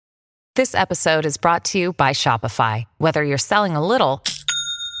This episode is brought to you by Shopify. Whether you're selling a little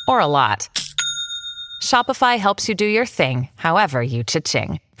or a lot, Shopify helps you do your thing, however you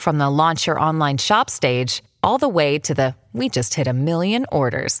cha-ching. From the launch your online shop stage, all the way to the we just hit 1 million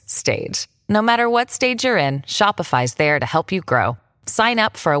orders stage. No matter what stage you're in, Shopify's there to help you grow. Sign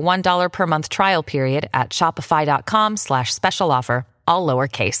up for a $1 per month trial period at shopify.com/special offer, all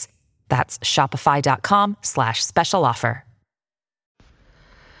lowercase. That's shopify.com/special offer.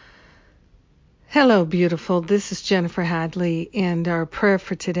 Hello, beautiful. This is Jennifer Hadley, and our prayer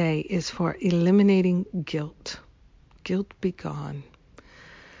for today is for eliminating guilt. Guilt be gone.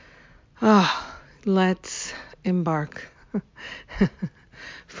 Let's embark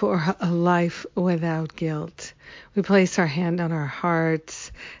for a life without guilt. We place our hand on our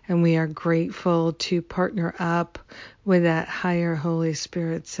hearts, and we are grateful to partner up with that higher Holy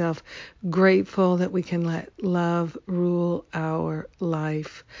Spirit self. Grateful that we can let love rule our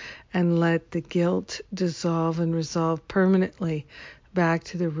life and let the guilt dissolve and resolve permanently back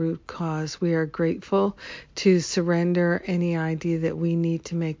to the root cause. We are grateful to surrender any idea that we need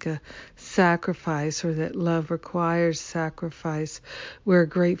to make a sacrifice or that love requires sacrifice. We're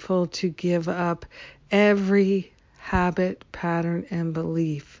grateful to give up every habit, pattern, and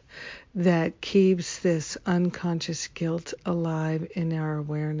belief that keeps this unconscious guilt alive in our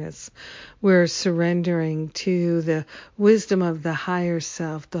awareness. We're surrendering to the wisdom of the higher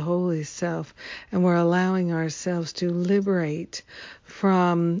self, the holy self, and we're allowing ourselves to liberate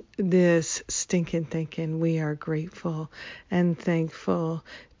from this stinking thinking. We are grateful and thankful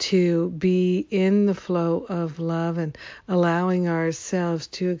to be in the flow of love and allowing ourselves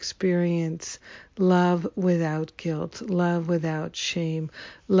to experience love without guilt, love without shame,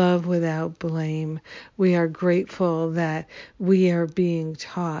 love without blame. We are grateful that we are being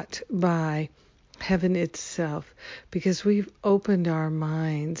taught by heaven itself, because we've opened our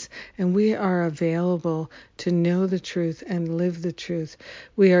minds and we are available to know the truth and live the truth.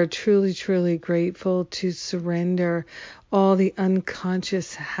 We are truly, truly grateful to surrender all the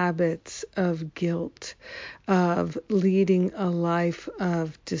unconscious habits of guilt, of leading a life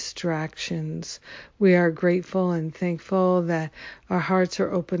of distractions. We are grateful and thankful that our hearts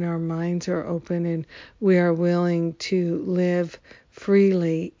are open, our minds are open, and we are willing to live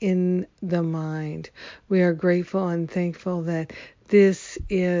freely in the mind. We are grateful and thankful that this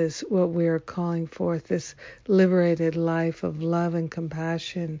is what we are calling forth, this liberated life of love and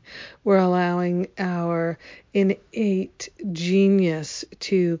compassion. We're allowing our innate genius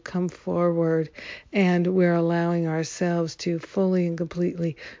to come forward, and we're allowing ourselves to fully and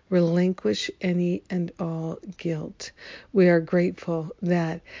completely relinquish any and all guilt. We are grateful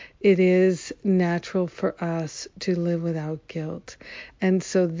that it is natural for us to live without guilt. And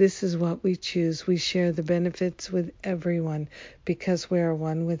so this is what we choose. We share the benefits with everyone because we are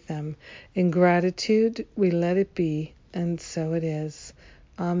one with them. In gratitude, we let it be, and so it is.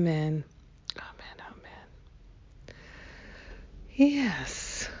 Amen. Amen. Amen.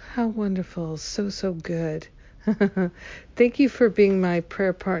 Yes, how wonderful. So good. Thank you for being my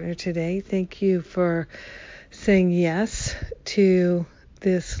prayer partner today. Thank you for saying yes to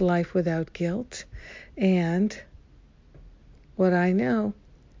this life without guilt. And what I know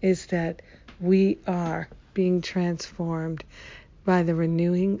is that we are being transformed by the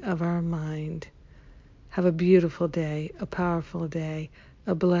renewing of our mind. Have a beautiful day, a powerful day,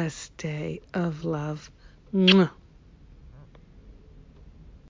 a blessed day of love. Mwah.